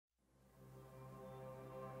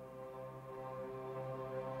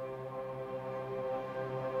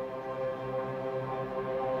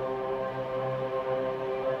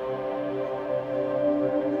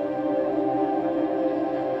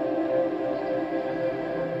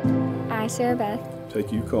I, Sarah Beth,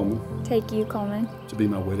 take you, Coleman, take you, Coleman, to be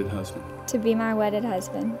my wedded husband. to be my wedded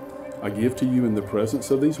husband. I give to you in the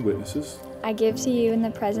presence of these witnesses I give to you in the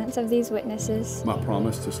presence of these witnesses my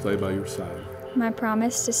promise to stay by your side my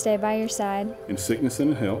promise to stay by your side in sickness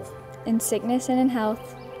and in health, in sickness and in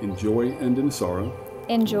health, in joy and in sorrow,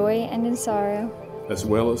 in joy and in sorrow, as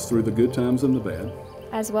well as through the good times and the bad.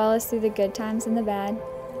 as well as through the good times and the bad.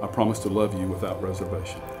 I promise to love you without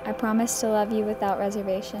reservation. I promise to love you without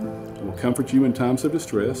reservation. I will comfort you in times of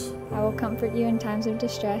distress I will comfort you in times of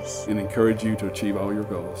distress and encourage you to achieve all your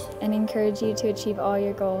goals. and encourage you to achieve all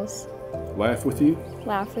your goals. Laugh with you,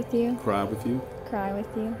 Laugh with you, cry with you, cry with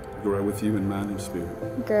you, grow with you in mind and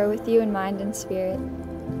spirit. grow with you in mind and spirit.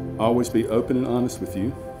 Always be open and honest with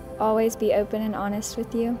you Always be open and honest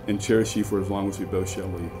with you, and cherish you for as long as we both shall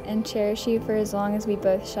live. and cherish you for as long as we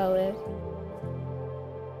both shall live.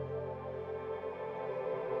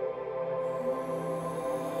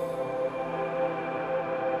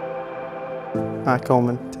 I,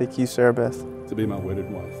 Coleman, take you, Sarah Beth, To be my wedded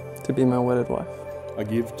wife. to be my wedded wife. I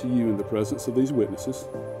give to you in the presence of these witnesses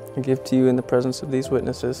I give to you in the presence of these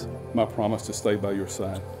witnesses my promise to stay by your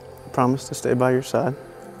side a promise to stay by your side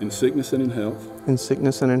in sickness and in health, in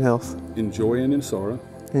sickness and in health, in joy and in sorrow,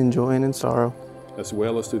 in joy and in sorrow, as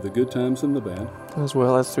well as through the good times and the bad. as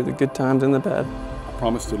well as through the good times and the bad. I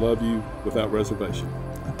promise to love you without reservation.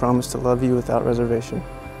 I promise to love you without reservation,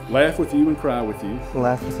 Laugh with you and cry with you,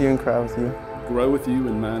 laugh with you and cry with you, grow with you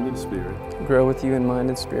in mind and spirit, grow with you in mind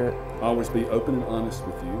and spirit, always be open and honest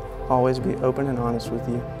with you, always be open and honest with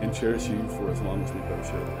you, and cherish you for as long as we both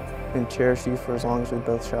shall live. and cherish you for as long as we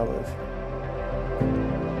both shall live.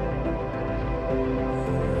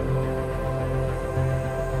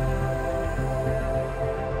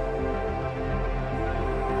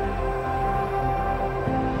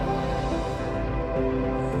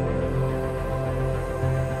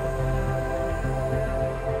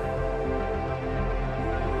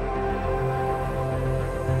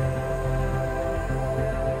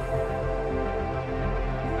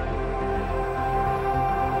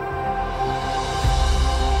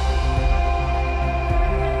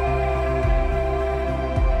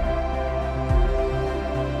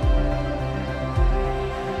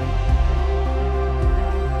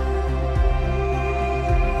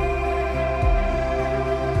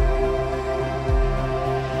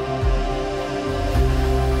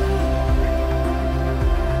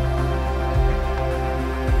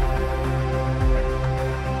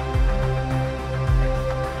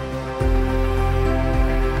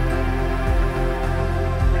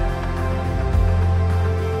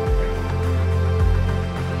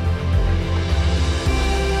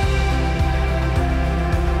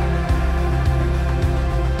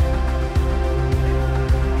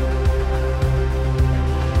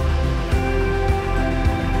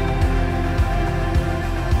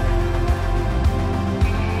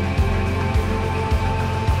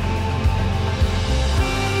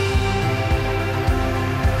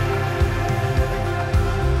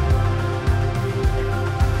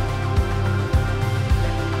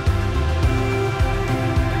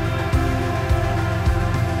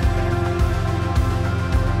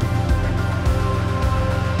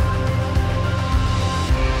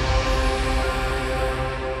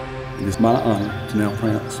 It is my honor to now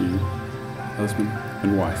pronounce you husband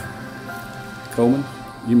and wife. Coleman,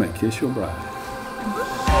 you may kiss your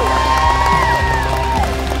bride.